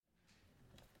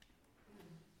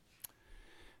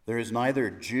There is neither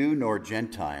Jew nor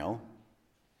Gentile,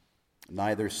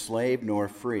 neither slave nor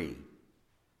free,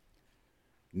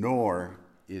 nor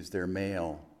is there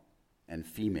male and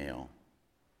female.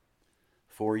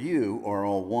 For you are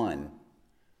all one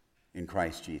in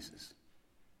Christ Jesus.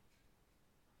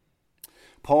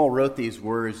 Paul wrote these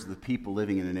words to the people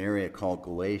living in an area called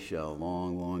Galatia a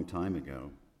long, long time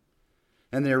ago.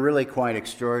 And they're really quite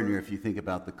extraordinary if you think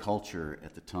about the culture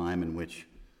at the time in which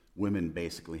women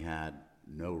basically had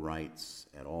no rights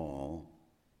at all.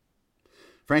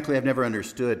 Frankly, I've never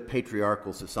understood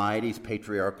patriarchal societies,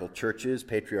 patriarchal churches,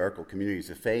 patriarchal communities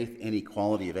of faith,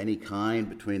 inequality of any kind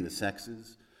between the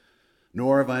sexes,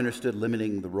 nor have I understood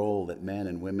limiting the role that men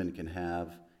and women can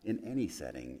have in any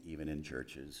setting, even in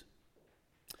churches.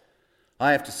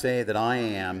 I have to say that I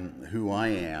am who I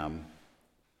am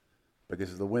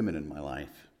because of the women in my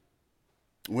life.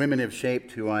 Women have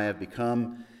shaped who I have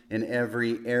become in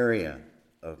every area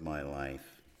of my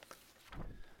life.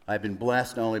 I've been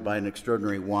blessed not only by an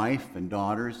extraordinary wife and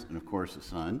daughters, and of course a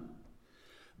son,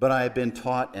 but I have been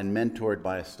taught and mentored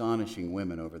by astonishing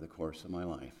women over the course of my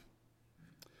life.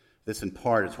 This, in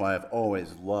part, is why I've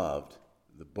always loved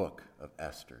the book of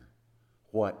Esther.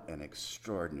 What an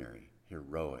extraordinary,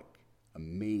 heroic,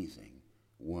 amazing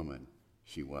woman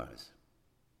she was.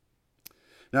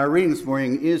 Now, our reading this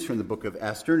morning is from the book of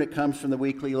Esther, and it comes from the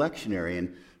weekly lectionary.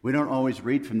 And we don't always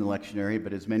read from the lectionary,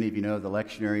 but as many of you know, the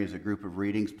lectionary is a group of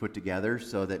readings put together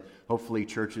so that hopefully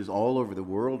churches all over the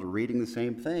world are reading the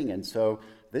same thing. And so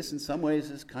this, in some ways,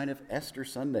 is kind of Esther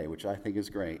Sunday, which I think is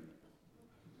great.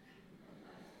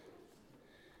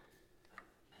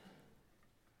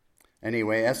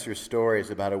 Anyway, Esther's story is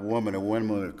about a woman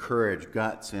of courage,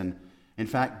 guts, and in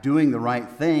fact, doing the right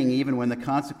thing, even when the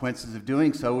consequences of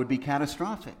doing so would be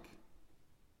catastrophic.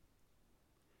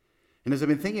 And as I've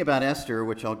been thinking about Esther,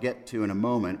 which I'll get to in a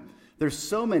moment, there's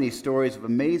so many stories of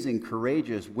amazing,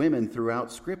 courageous women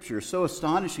throughout Scripture, so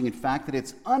astonishing, in fact, that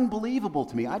it's unbelievable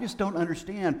to me. I just don't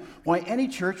understand why any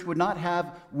church would not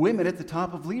have women at the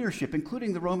top of leadership,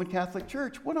 including the Roman Catholic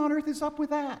Church. What on earth is up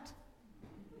with that?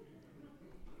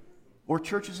 Or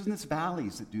churches in its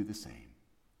valleys that do the same.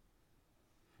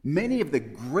 Many of the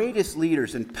greatest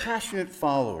leaders and passionate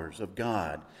followers of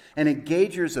God and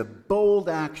engagers of bold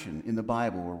action in the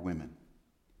Bible were women.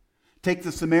 Take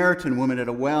the Samaritan woman at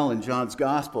a well in John's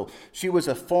Gospel. She was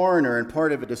a foreigner and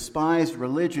part of a despised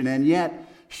religion, and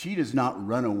yet she does not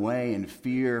run away in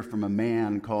fear from a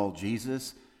man called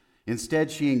Jesus. Instead,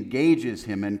 she engages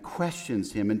him and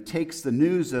questions him and takes the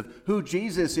news of who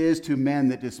Jesus is to men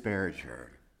that disparage her.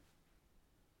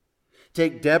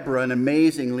 Take Deborah, an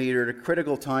amazing leader at a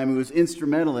critical time who was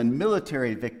instrumental in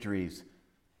military victories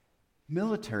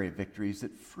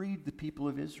that freed the people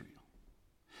of Israel.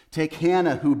 Take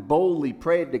Hannah, who boldly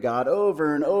prayed to God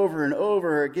over and over and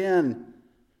over again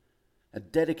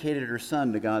and dedicated her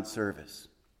son to God's service.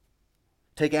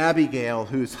 Take Abigail,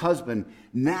 whose husband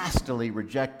nastily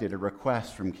rejected a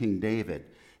request from King David.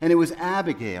 And it was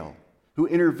Abigail who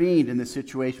intervened in the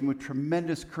situation with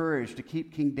tremendous courage to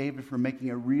keep King David from making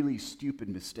a really stupid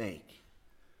mistake.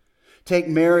 Take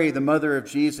Mary, the mother of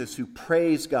Jesus, who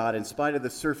praised God in spite of the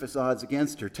surface odds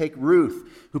against her. Take Ruth,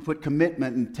 who put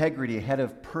commitment and integrity ahead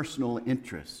of personal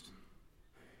interest.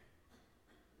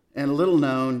 And little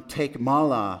known, take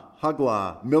Mahlah,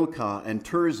 Haglah, Milcah, and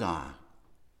Tirzah,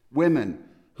 women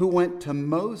who went to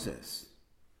Moses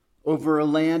over a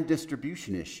land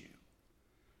distribution issue.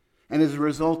 And as a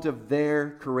result of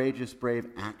their courageous, brave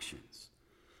actions,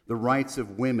 the rights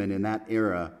of women in that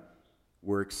era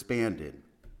were expanded,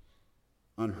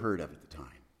 unheard of at the time.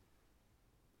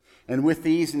 And with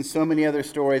these and so many other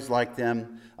stories like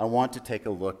them, I want to take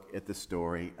a look at the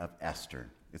story of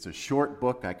Esther. It's a short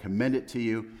book. I commend it to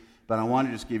you, but I want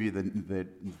to just give you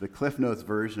the Cliff Notes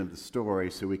version of the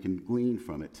story so we can glean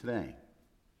from it today.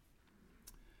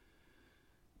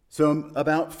 So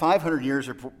about 500 years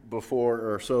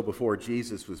or so before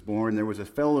Jesus was born, there was a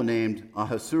fellow named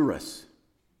Ahasuerus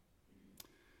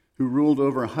who ruled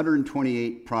over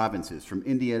 128 provinces from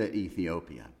India to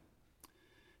Ethiopia.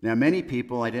 Now, many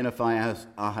people identify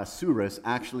Ahasuerus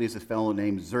actually as a fellow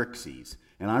named Xerxes,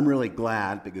 and I'm really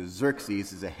glad because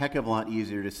Xerxes is a heck of a lot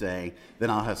easier to say than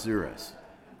Ahasuerus.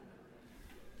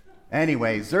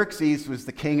 Anyway, Xerxes was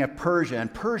the king of Persia,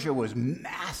 and Persia was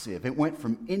massive. It went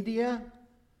from India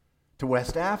to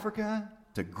West Africa,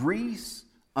 to Greece,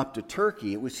 up to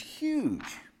Turkey. It was huge.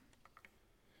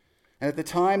 And at the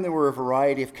time, there were a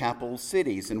variety of capital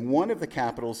cities, and one of the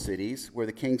capital cities where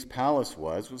the king's palace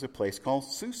was a place called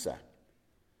Susa.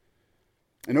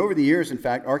 And over the years, in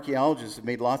fact, archaeologists have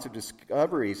made lots of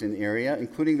discoveries in the area,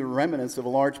 including the remnants of a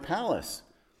large palace.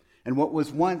 And what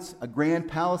was once a grand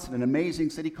palace in an amazing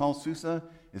city called Susa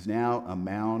is now a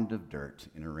mound of dirt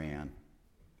in Iran.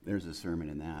 There's a sermon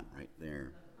in that right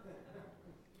there.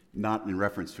 Not in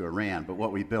reference to Iran, but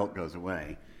what we built goes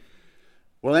away.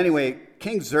 Well, anyway,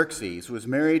 King Xerxes was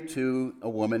married to a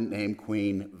woman named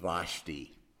Queen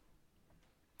Vashti.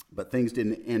 But things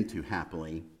didn't end too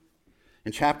happily.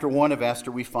 In chapter 1 of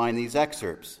Esther, we find these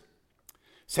excerpts.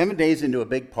 7 days into a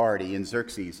big party, and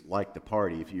Xerxes liked to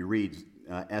party. If you read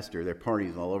Esther, there are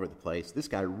parties all over the place. This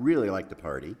guy really liked to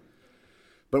party.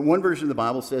 But one version of the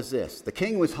Bible says this: the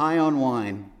king was high on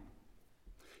wine.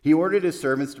 He ordered his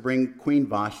servants to bring Queen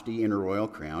Vashti in her royal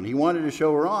crown. He wanted to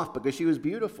show her off because she was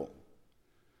beautiful.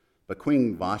 But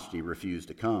Queen Vashti refused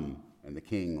to come, and the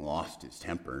king lost his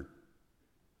temper.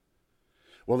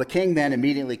 Well, the king then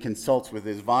immediately consults with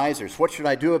his advisors. What should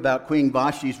I do about Queen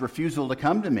Vashti's refusal to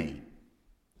come to me?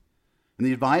 And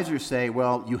the advisors say,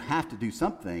 well, you have to do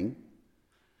something,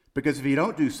 because if you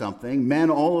don't do something, men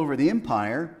all over the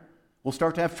empire will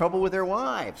start to have trouble with their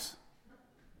wives.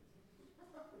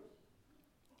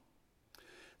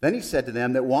 Then he said to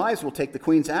them that wives will take the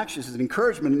queen's actions as an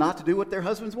encouragement not to do what their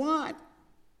husbands want.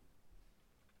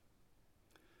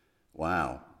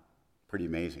 Wow, pretty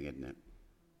amazing, isn't it?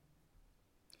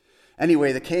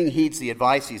 Anyway, the king heeds the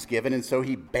advice he's given, and so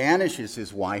he banishes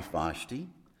his wife Vashti,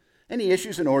 and he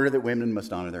issues an order that women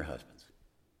must honor their husbands.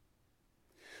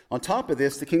 On top of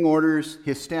this, the king orders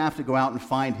his staff to go out and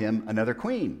find him another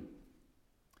queen.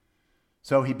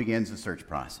 So he begins the search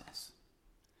process.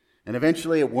 And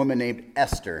eventually a woman named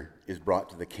Esther is brought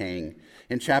to the king.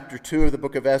 In chapter 2 of the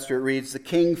book of Esther, it reads, the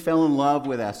king fell in love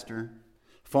with Esther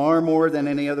far more than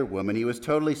any other woman. He was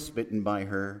totally smitten by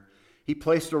her. He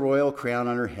placed a royal crown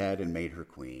on her head and made her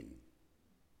queen.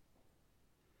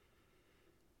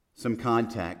 Some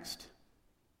context.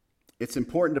 It's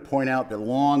important to point out that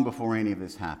long before any of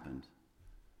this happened,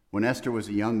 when Esther was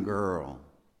a young girl,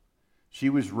 she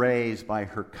was raised by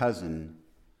her cousin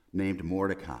named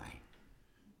Mordecai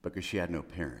because she had no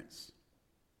parents.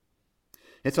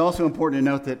 It's also important to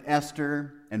note that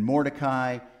Esther and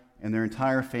Mordecai and their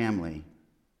entire family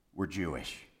were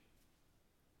Jewish.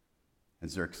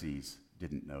 And Xerxes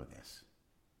didn't know this.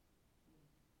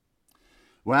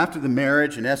 Well, after the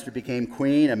marriage and Esther became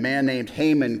queen, a man named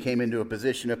Haman came into a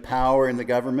position of power in the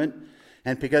government.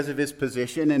 And because of his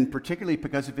position, and particularly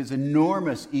because of his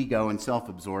enormous ego and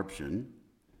self-absorption,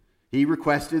 he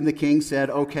requested, and the king said,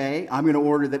 okay, I'm going to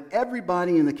order that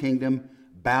everybody in the kingdom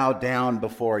bow down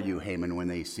before you, Haman, when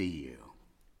they see you.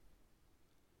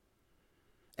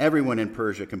 Everyone in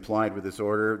Persia complied with this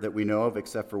order that we know of,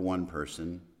 except for one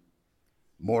person,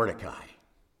 Mordecai,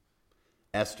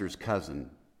 Esther's cousin,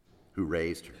 who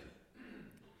raised her.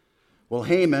 Well,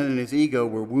 Haman and his ego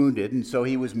were wounded, and so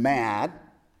he was mad.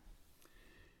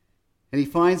 And he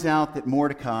finds out that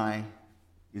Mordecai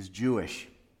is Jewish.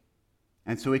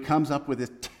 And so he comes up with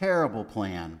this terrible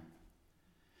plan.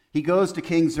 He goes to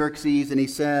King Xerxes and he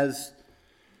says,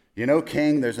 you know,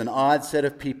 king, there's an odd set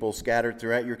of people scattered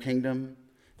throughout your kingdom.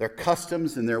 Their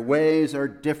customs and their ways are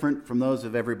different from those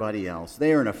of everybody else.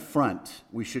 They are an affront.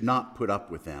 We should not put up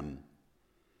with them.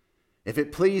 If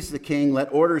it please the king,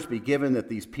 let orders be given that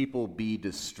these people be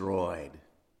destroyed.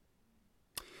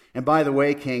 And by the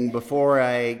way, king, before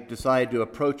I decide to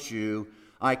approach you,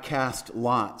 I cast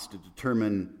lots to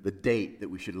determine the date that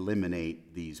we should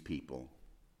eliminate these people.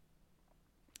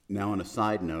 Now, on a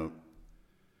side note,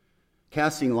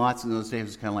 casting lots in those days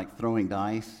was kind of like throwing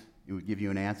dice. It would give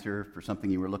you an answer for something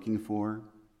you were looking for.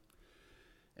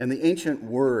 And the ancient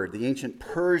word, the ancient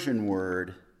Persian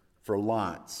word for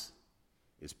lots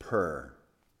is pur,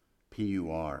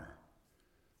 P-U-R.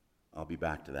 I'll be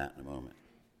back to that in a moment.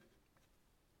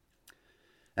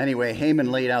 Anyway,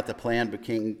 Haman laid out the plan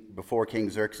before King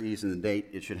Xerxes and the date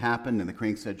it should happen, and the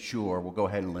king said, sure, we'll go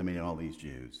ahead and eliminate all these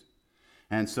Jews.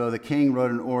 And so the king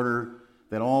wrote an order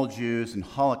that all Jews in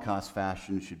Holocaust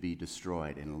fashion should be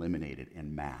destroyed and eliminated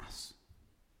en masse.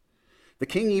 The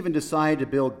king even decided to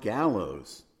build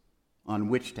gallows on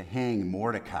which to hang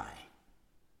Mordecai.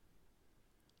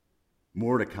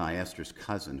 Mordecai, Esther's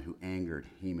cousin, who angered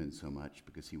Haman so much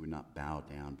because he would not bow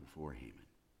down before Haman.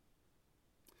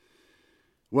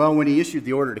 Well, when he issued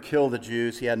the order to kill the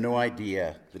Jews, he had no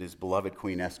idea that his beloved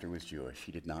Queen Esther was Jewish.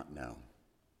 He did not know.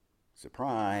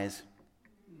 Surprise.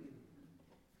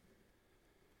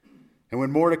 And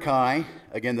when Mordecai,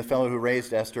 again the fellow who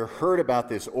raised Esther, heard about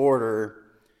this order,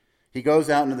 he goes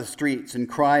out into the streets and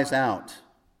cries out.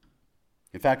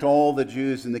 In fact, all the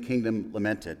Jews in the kingdom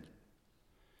lamented.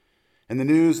 And the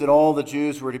news that all the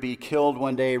Jews were to be killed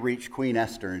one day reached Queen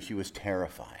Esther, and she was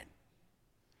terrified.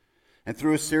 And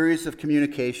through a series of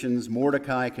communications,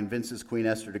 Mordecai convinces Queen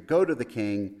Esther to go to the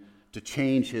king to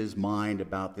change his mind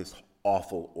about this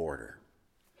awful order.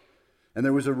 And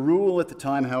there was a rule at the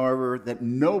time, however, that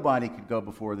nobody could go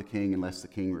before the king unless the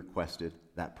king requested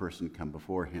that person come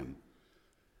before him.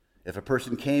 If a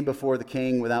person came before the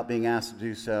king without being asked to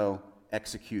do so,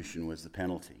 execution was the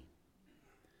penalty.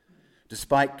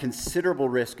 Despite considerable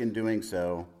risk in doing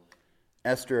so,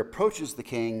 Esther approaches the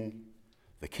king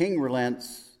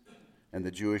relents, and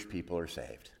the Jewish people are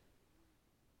saved.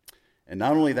 And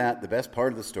not only that, the best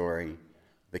part of the story,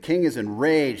 the king is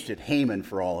enraged at Haman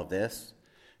for all of this,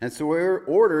 and so he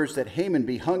orders that Haman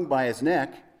be hung by his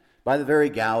neck by the very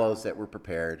gallows that were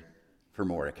prepared for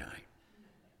Mordecai.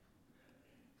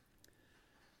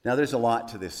 Now, there's a lot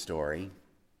to this story.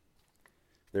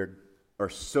 There are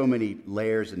so many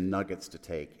layers and nuggets to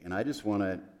take, and I just want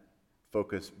to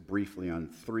focus briefly on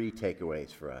 3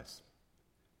 takeaways for us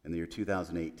in the year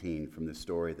 2018 from this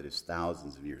story that is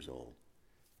thousands of years old.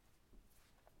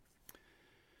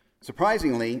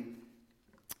 Surprisingly,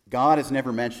 God is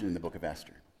never mentioned in the book of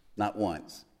Esther, not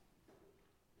once.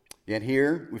 Yet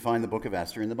here we find the book of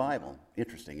Esther in the Bible.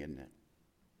 Interesting, isn't it?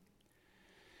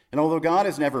 And although God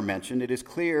is never mentioned, it is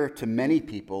clear to many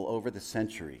people over the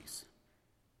centuries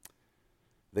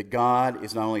that God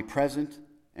is not only present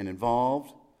and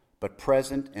involved, but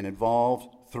present and involved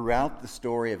throughout the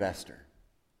story of Esther,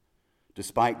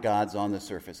 despite God's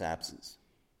on-the-surface absence.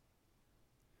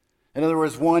 In other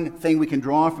words, one thing we can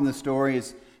draw from the story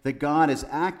is that God is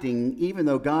acting even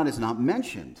though God is not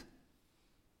mentioned.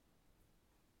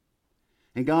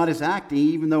 And God is acting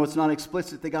even though it's not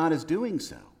explicit that God is doing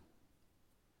so.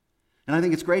 And I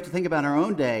think it's great to think about our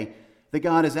own day that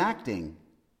God is acting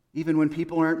even when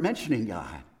people aren't mentioning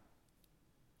God.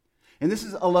 And this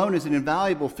is alone is an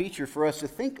invaluable feature for us to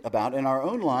think about in our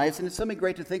own lives, and it's something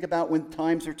great to think about when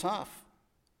times are tough.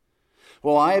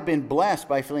 Well, I have been blessed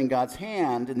by feeling God's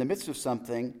hand in the midst of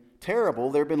something terrible.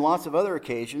 There have been lots of other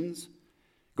occasions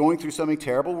going through something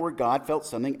terrible where God felt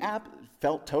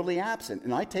totally absent.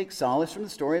 And I take solace from the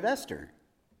story of Esther.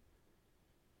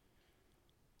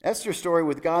 Esther's story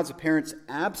with God's apparent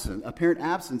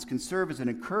absence can serve as an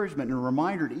encouragement and a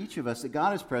reminder to each of us that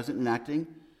God is present and acting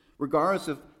regardless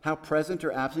of how present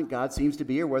or absent God seems to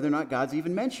be or whether or not God's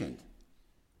even mentioned.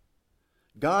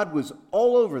 God was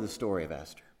all over the story of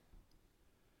Esther.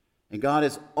 And God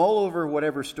is all over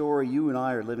whatever story you and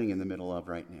I are living in the middle of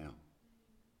right now.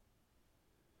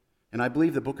 And I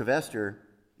believe the book of Esther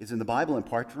is in the Bible in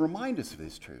part to remind us of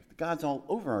this truth. God's all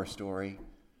over our story,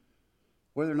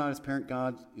 whether or not his parent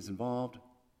God is involved,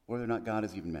 whether or not God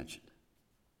is even mentioned.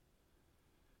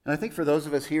 And I think for those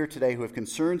of us here today who have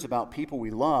concerns about people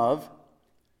we love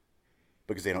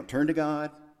because they don't turn to God,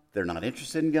 they're not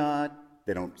interested in God,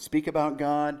 they don't speak about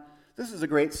God, this is a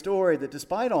great story that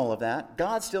despite all of that,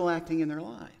 God's still acting in their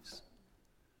lives,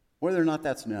 whether or not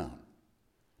that's known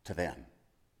to them.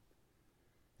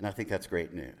 And I think that's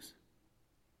great news.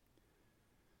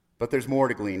 But there's more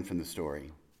to glean from the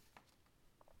story.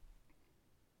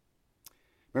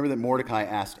 Remember that Mordecai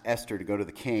asked Esther to go to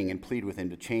the king and plead with him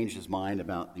to change his mind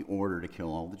about the order to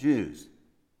kill all the Jews.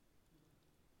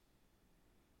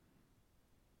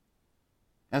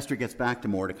 Esther gets back to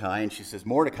Mordecai and she says,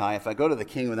 Mordecai, if I go to the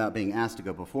king without being asked to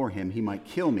go before him, he might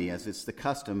kill me, as it's the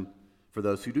custom for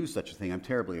those who do such a thing. I'm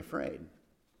terribly afraid.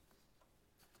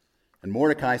 And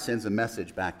Mordecai sends a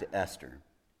message back to Esther.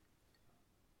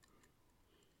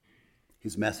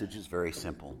 His message is very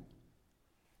simple.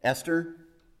 Esther,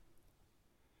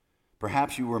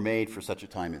 perhaps you were made for such a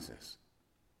time as this.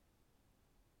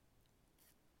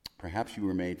 Perhaps you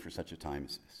were made for such a time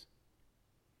as this.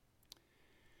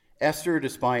 Esther,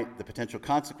 despite the potential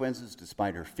consequences,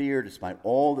 despite her fear, despite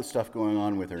all the stuff going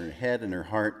on with her head and her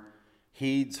heart,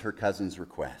 heeds her cousin's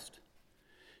request.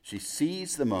 She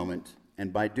seized the moment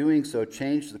and by doing so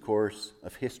changed the course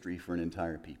of history for an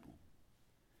entire people.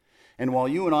 And while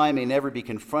you and I may never be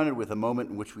confronted with a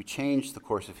moment in which we change the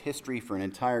course of history for an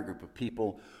entire group of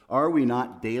people, are we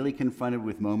not daily confronted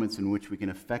with moments in which we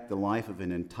can affect the life of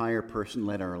an entire person,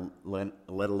 let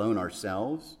alone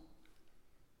ourselves?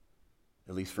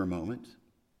 At least for a moment.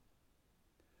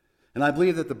 And I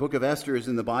believe that the book of Esther is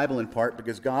in the Bible in part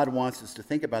because God wants us to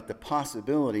think about the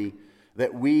possibility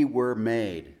that we were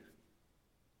made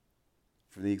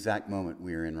for the exact moment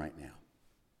we are in right now.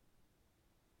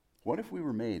 What if we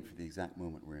were made for the exact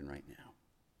moment we're in right now?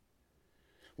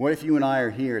 What if you and I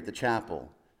are here at the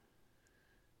chapel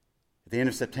at the end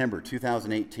of September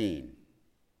 2018,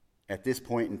 at this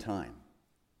point in time,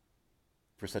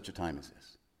 for such a time as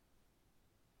this?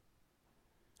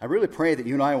 I really pray that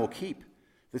you and I will keep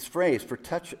this phrase, for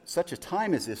such a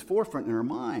time as this, forefront in our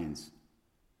minds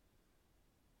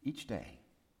each day,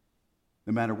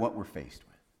 no matter what we're faced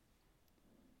with.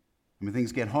 And when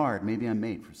things get hard, maybe I'm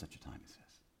made for such a time as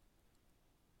this.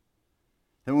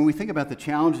 And when we think about the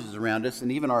challenges around us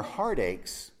and even our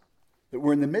heartaches that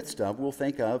we're in the midst of, we'll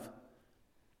think of,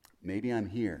 maybe I'm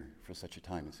here for such a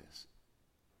time as this.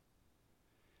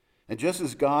 And just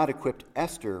as God equipped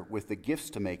Esther with the gifts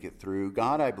to make it through,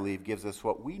 God, I believe, gives us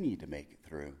what we need to make it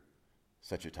through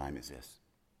such a time as this.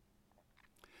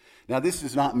 Now, this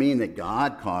does not mean that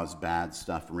God caused bad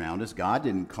stuff around us. God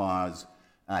didn't cause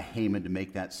Haman to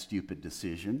make that stupid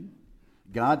decision.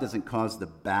 God doesn't cause the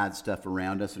bad stuff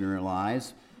around us in our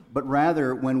lives, but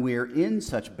rather, when we are in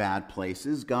such bad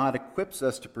places, God equips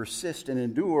us to persist and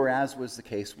endure, as was the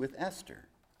case with Esther.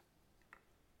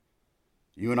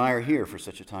 You and I are here for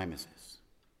such a time as this.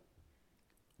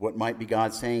 What might be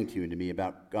God saying to you and to me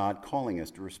about God calling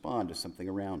us to respond to something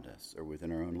around us or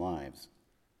within our own lives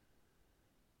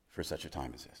for such a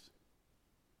time as this?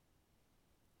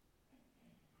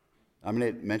 I'm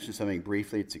going to mention something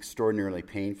briefly. It's extraordinarily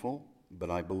painful, but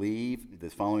I believe the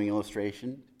following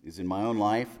illustration is in my own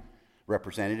life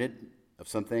representative of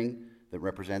something that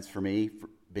represents for me for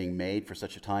being made for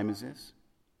such a time as this.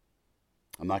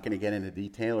 I'm not going to get into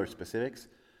detail or specifics.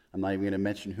 I'm not even going to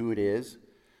mention who it is,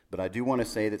 but I do want to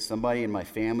say that somebody in my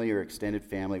family or extended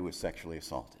family was sexually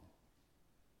assaulted.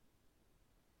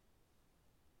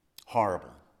 Horrible.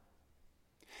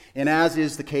 And as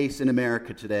is the case in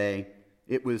America today,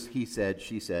 it was he said,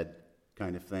 she said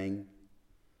kind of thing.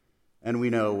 And we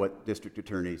know what district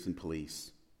attorneys and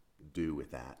police do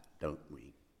with that, don't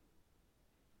we?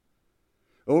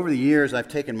 Over the years, I've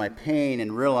taken my pain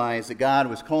and realized that God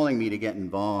was calling me to get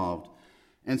involved.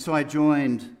 And so I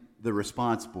joined the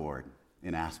Response Board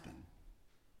in Aspen.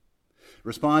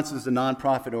 Response is a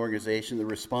nonprofit organization that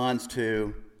responds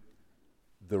to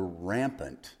the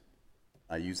rampant,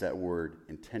 I use that word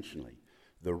intentionally,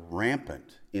 the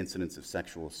rampant incidents of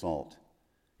sexual assault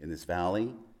in this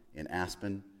valley, in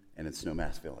Aspen, and in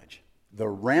Snowmass Village. The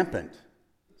rampant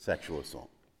sexual assault.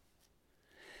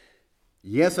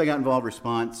 Yes, I got involved in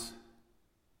Response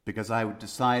because I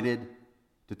decided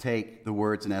to take the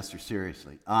words in Esther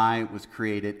seriously. I was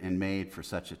created and made for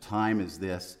such a time as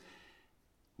this,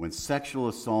 when sexual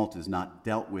assault is not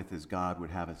dealt with as God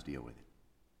would have us deal with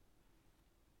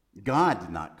it. God did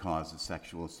not cause the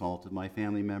sexual assault of my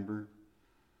family member,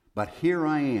 but here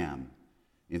I am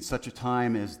in such a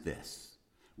time as this,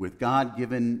 with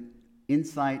God-given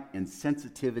insight and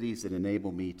sensitivities that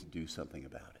enable me to do something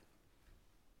about it.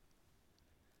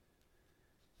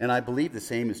 And I believe the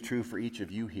same is true for each of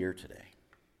you here today.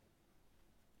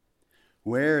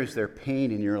 Where is there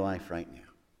pain in your life right now?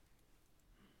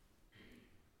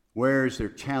 Where is there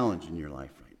challenge in your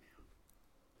life right now?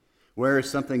 Where is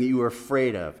something that you are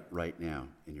afraid of right now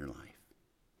in your life?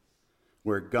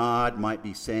 Where God might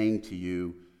be saying to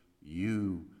you,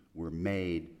 you were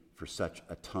made for such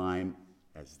a time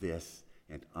as this,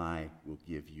 and I will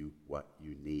give you what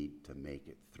you need to make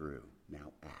it through.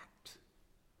 Now act.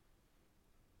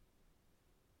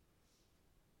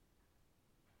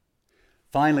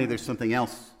 Finally, there's something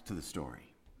else to the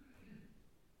story.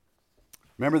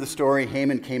 Remember the story?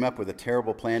 Haman came up with a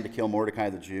terrible plan to kill Mordecai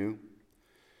the Jew.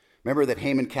 Remember that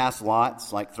Haman cast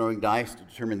lots, like throwing dice, to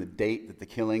determine the date that the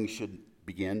killing should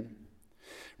begin.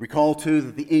 Recall, too,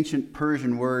 that the ancient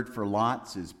Persian word for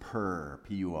lots is pur,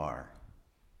 P-U-R.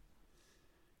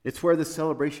 It's where the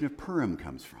celebration of Purim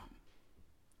comes from.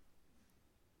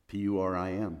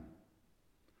 P-U-R-I-M.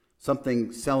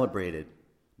 Something celebrated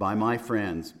by my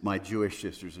friends, my Jewish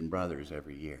sisters and brothers,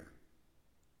 every year.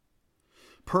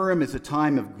 Purim is a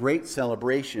time of great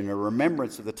celebration, a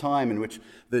remembrance of the time in which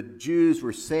the Jews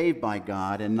were saved by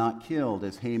God and not killed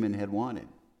as Haman had wanted.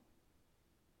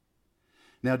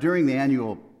 Now, during the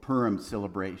annual Purim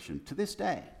celebration, to this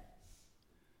day,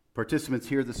 participants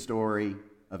hear the story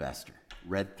of Esther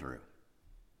read through.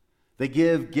 They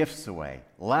give gifts away,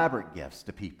 elaborate gifts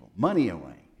to people, money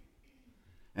away,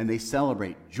 and they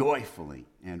celebrate joyfully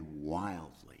and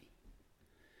wildly.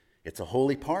 It's a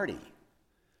holy party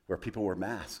where people wear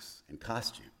masks and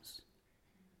costumes.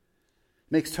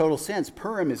 Makes total sense.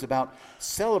 Purim is about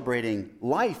celebrating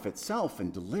life itself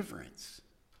and deliverance.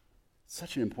 It's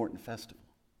such an important festival.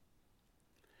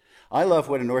 I love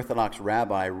what an Orthodox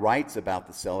rabbi writes about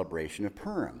the celebration of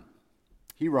Purim.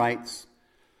 He writes,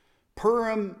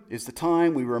 Purim is the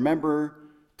time we remember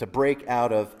to break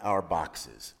out of our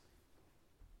boxes.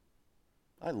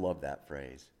 I love that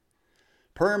phrase.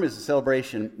 Purim is a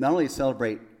celebration, not only to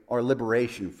celebrate our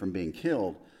liberation from being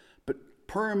killed, but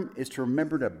Purim is to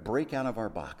remember to break out of our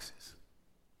boxes.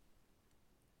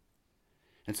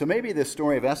 And so maybe this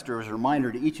story of Esther is a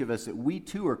reminder to each of us that we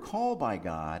too are called by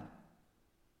God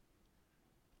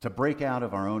to break out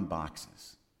of our own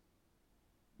boxes.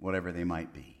 whatever they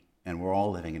might be. And we're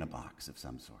all living in a box of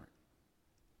some sort.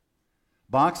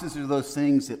 Boxes are those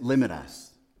things that limit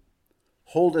us,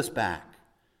 hold us back,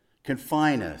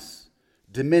 confine us,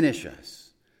 diminish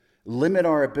us, limit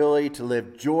our ability to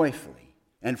live joyfully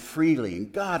and freely.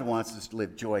 And God wants us to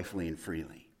live joyfully and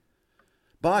freely.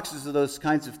 Boxes are those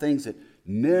kinds of things that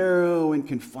narrow and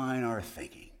confine our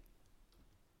thinking.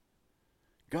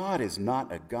 God is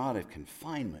not a God of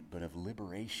confinement, but of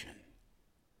liberation.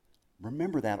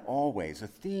 Remember that always, a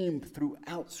theme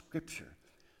throughout Scripture.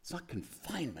 It's not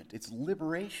confinement, it's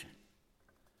liberation.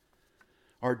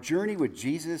 Our journey with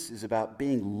Jesus is about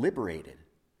being liberated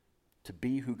to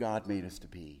be who God made us to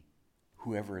be,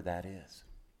 whoever that is.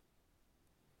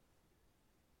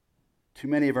 Too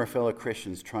many of our fellow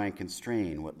Christians try and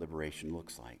constrain what liberation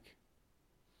looks like.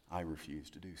 I refuse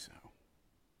to do so.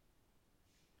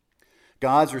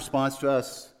 God's response to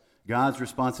us, God's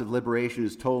response of liberation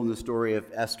is told in the story of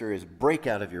Esther is break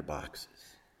out of your boxes.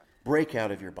 Break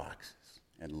out of your boxes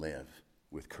and live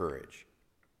with courage.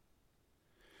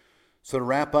 So to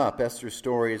wrap up, Esther's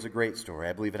story is a great story.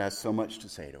 I believe it has so much to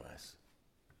say to us.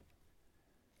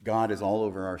 God is all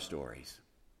over our stories.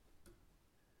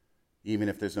 Even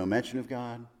if there's no mention of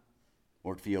God,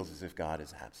 or it feels as if God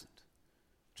is absent,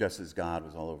 just as God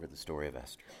was all over the story of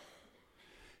Esther.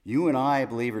 You and I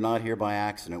believe, are not here by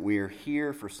accident. We are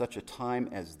here for such a time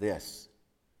as this,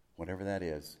 whatever that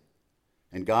is.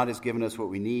 And God has given us what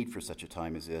we need for such a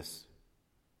time as this.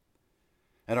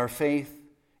 And our faith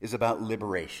is about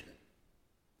liberation,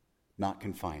 not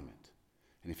confinement.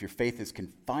 And if your faith is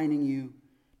confining you,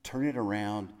 turn it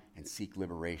around and seek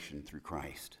liberation through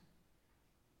Christ.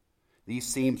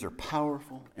 These themes are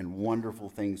powerful and wonderful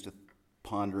things to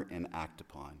ponder and act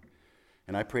upon.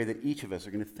 And I pray that each of us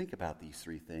are going to think about these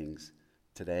three things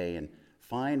today and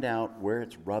find out where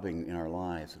it's rubbing in our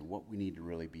lives and what we need to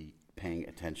really be paying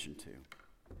attention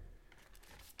to.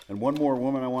 And one more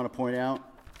woman I want to point out.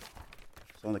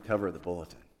 It's on the cover of the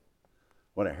bulletin.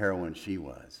 What a heroine she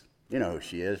was. You know who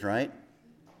she is, right?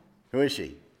 Who is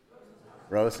she?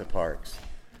 Rosa Parks.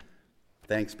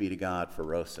 Thanks be to God for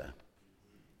Rosa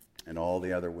and all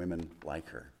the other women like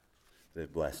her that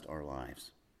have blessed our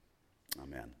lives.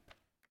 Amen.